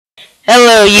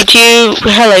Hello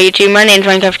YouTube. My name is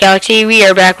Minecraft Galaxy. We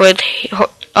are back with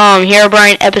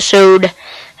Herobrine episode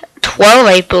 12,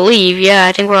 I believe. Yeah,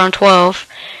 I think we're on 12.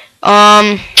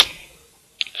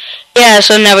 Yeah.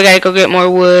 So now we gotta go get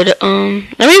more wood.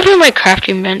 Let me put my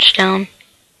crafting bench down.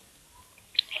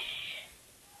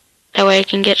 That way I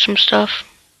can get some stuff.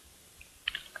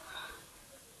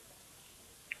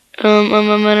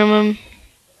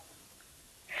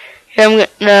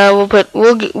 Yeah,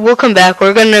 we'll come back.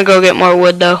 We're gonna go get more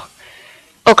wood though.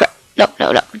 Okay. No,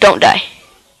 don't die.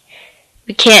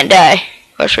 We can't die.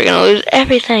 Or else we're gonna lose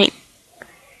everything.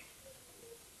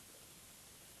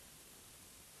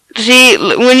 See,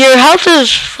 when your health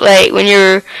is when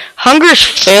your hunger's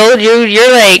filled, you're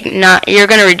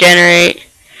gonna regenerate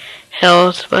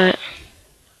health, but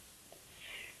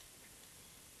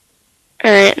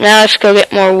alright, now let's go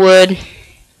get more wood.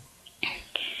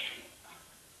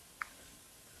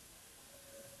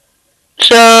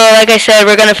 So, like I said,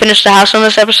 we're gonna finish the house on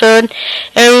this episode,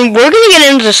 and we're gonna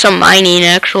get into some mining,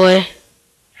 actually.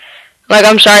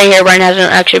 I'm sorry Herobrine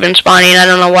hasn't actually been spawning. I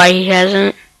don't know why he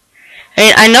hasn't. I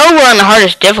mean, I know we're on the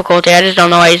hardest difficulty, I just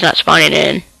don't know why he's not spawning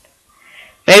in.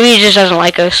 Maybe he just doesn't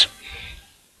like us.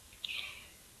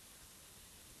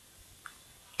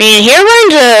 I mean,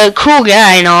 Herobrine's a cool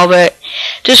guy and all, but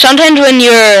just sometimes when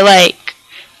you're,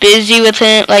 busy with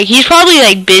him, he's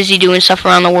probably, busy doing stuff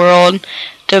around the world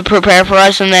to prepare for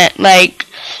us, and that,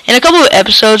 in a couple of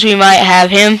episodes we might have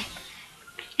him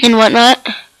and whatnot.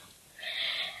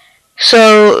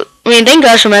 So, I mean, thank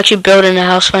gosh I'm actually building the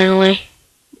house finally.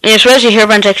 And especially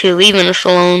Herobrine's actually leaving us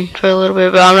alone for a little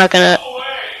bit, but I'm not gonna...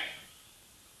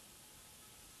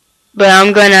 But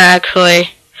I'm gonna actually,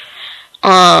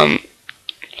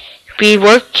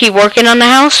 keep working on the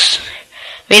house.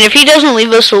 I mean, if he doesn't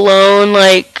leave us alone,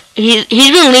 he's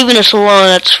been leaving us alone,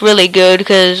 that's really good,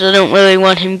 because I don't really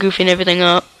want him goofing everything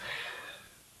up.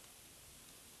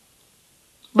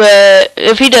 But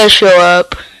if he does show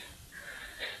up,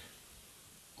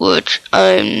 which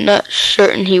I'm not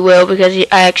certain he will, because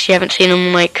I actually haven't seen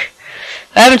him, I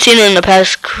haven't seen him in the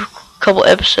past couple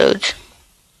episodes.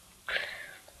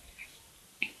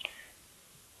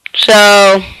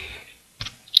 So,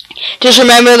 just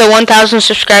remember the 1,000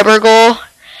 subscriber goal.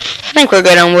 I think we're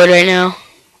good on wood right now.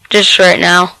 Just right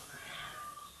now.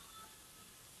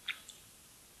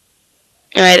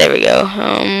 Alright, there we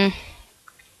go.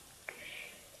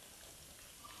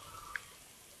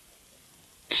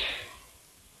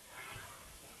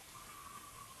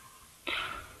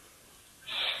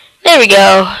 There we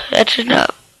go. That's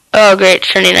enough. Oh, great.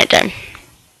 It's turning nighttime.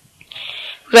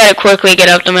 We gotta quickly get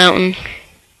up the mountain.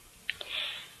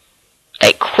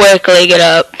 Quickly get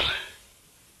up.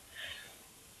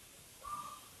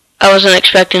 I wasn't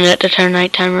expecting it to turn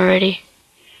nighttime already.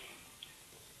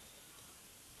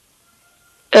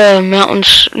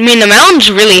 Mountains. I mean, the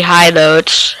mountain's really high, though.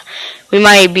 We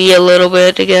might be a little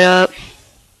bit to get up.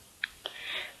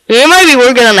 We might be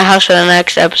working on the house for the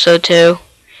next episode, too.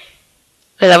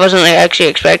 Because I wasn't actually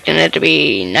expecting it to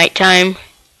be nighttime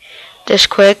this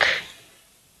quick.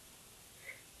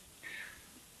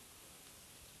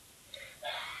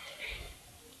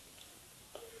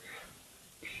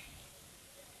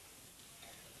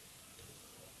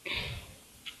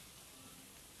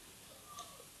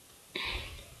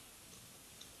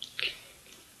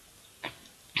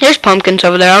 There's pumpkins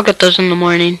over there. I'll get those in the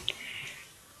morning.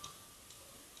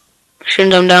 As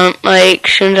soon as I'm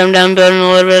done building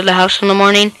a little bit of the house in the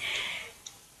morning,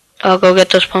 I'll go get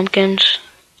those pumpkins.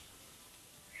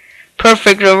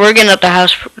 Perfect. We're getting up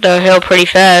the hill pretty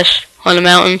fast on the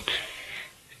mountain.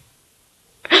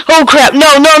 Oh crap!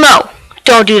 No!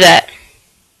 Don't do that.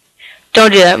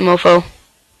 Don't do that, mofo.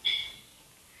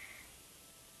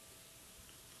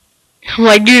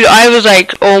 I'm dude, I was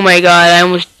oh my god, I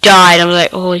almost died. I was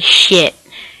holy shit.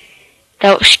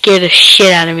 That scared the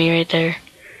shit out of me right there.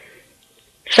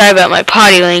 Sorry about my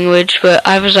potty language, but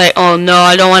I was oh no,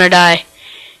 I don't want to die.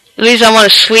 At least I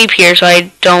want to sleep here so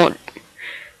I don't...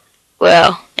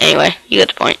 Well, anyway, you get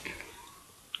the point.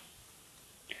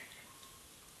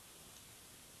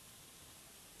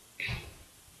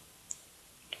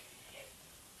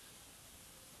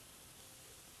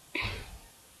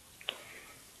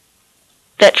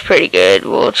 That's pretty good.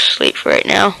 We'll just sleep for right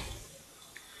now.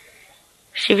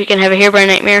 See if we can have a Herobrine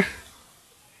nightmare.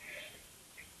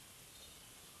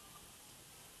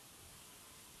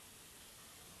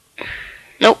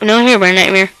 Nope, no Herobrine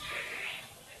nightmare.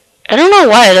 I don't know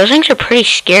why. Those things are pretty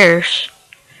scarce.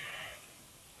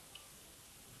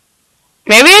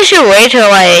 Maybe I should wait till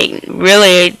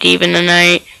really deep in the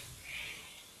night.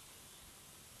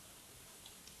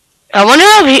 I wonder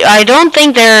if I don't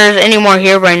think there's any more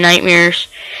Herobrine nightmares.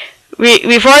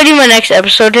 before I do my next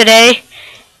episode today,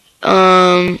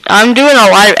 I'm doing a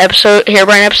lot of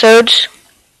Herobrine episodes.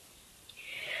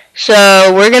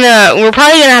 So we're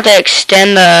probably gonna have to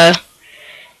extend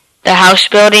the house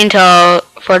building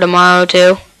for tomorrow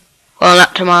too. Well,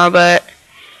 not tomorrow, but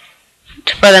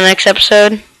for the next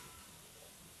episode.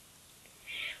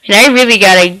 And I really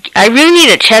need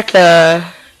to check the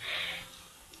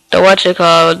what's it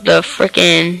called,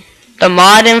 the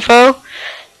mod info,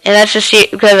 and that's to see,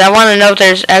 because I want to know if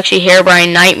there's actually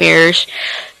Herobrine nightmares,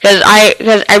 because I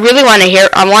really want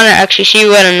to actually see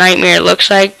what a nightmare looks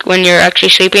like when you're actually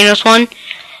sleeping with one,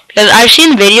 because I've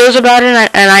seen videos about it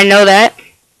and I know that,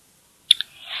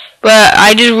 but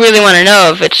I just really want to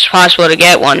know if it's possible to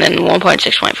get one in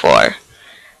 1.6.4.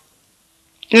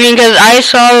 I mean, because I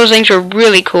saw those things were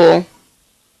really cool.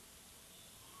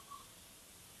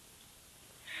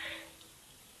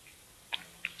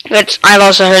 But I've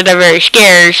also heard they're very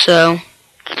scary, so.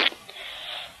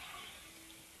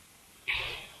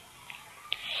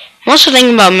 I'm also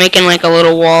thinking about making like a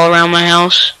little wall around my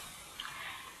house.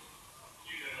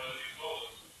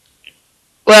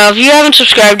 Well, if you haven't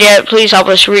subscribed yet, please help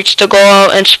us reach the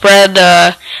goal and spread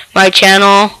my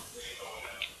channel.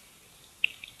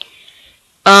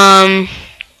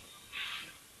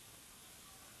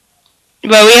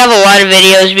 But we have a lot of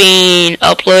videos being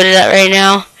uploaded right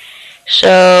now,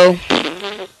 so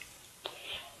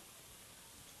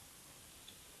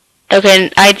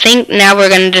okay, I think now we're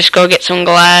gonna just go get some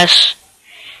glass.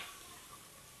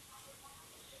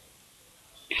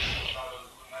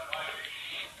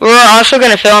 We're also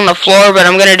gonna fill in the floor, but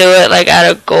I'm gonna do it like out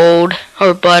of gold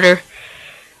or butter.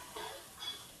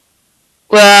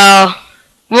 Well,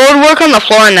 we'll work on the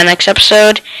floor in the next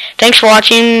episode. Thanks for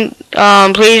watching.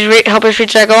 Please help us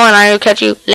reach that goal, and I will catch you later.